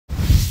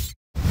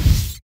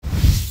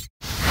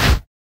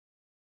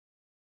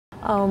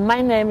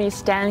My name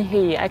is Dan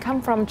He. I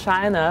come from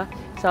China,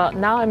 so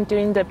now I'm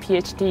doing the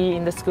PhD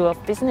in the School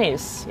of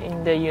Business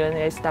in the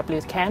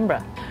UNSW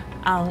Canberra.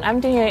 I'm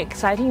doing an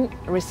exciting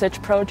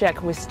research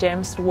project with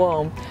James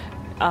Wong,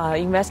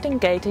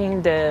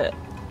 investigating the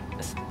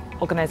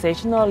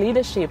organizational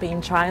leadership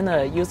in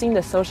China using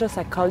the social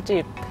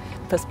psychology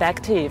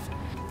perspective.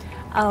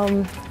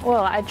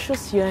 I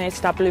choose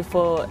UNSW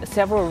for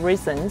several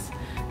reasons.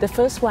 The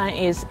first one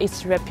is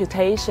its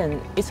reputation.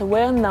 It's a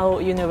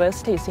well-known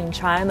university in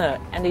China,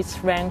 and it's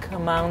ranked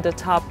among the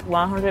top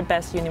 100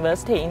 best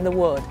universities in the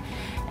world.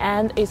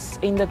 And it's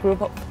in the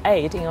group of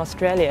 8 in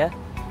Australia.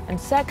 And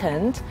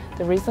second,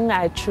 the reason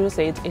I choose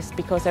it is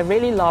because I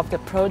really love the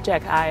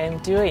project I am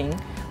doing.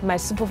 My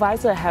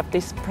supervisor have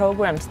these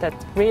programs that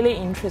really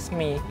interest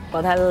me.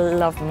 What I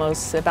love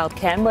most about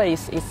Canberra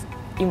is its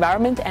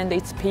environment and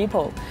its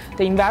people.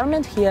 The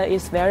environment here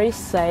is very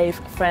safe,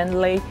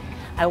 friendly.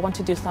 I want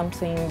to do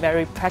something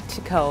very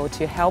practical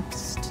to help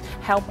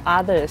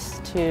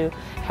others, to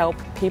help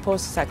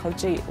people's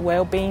psychology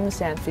well-being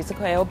and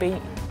physical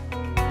well-being.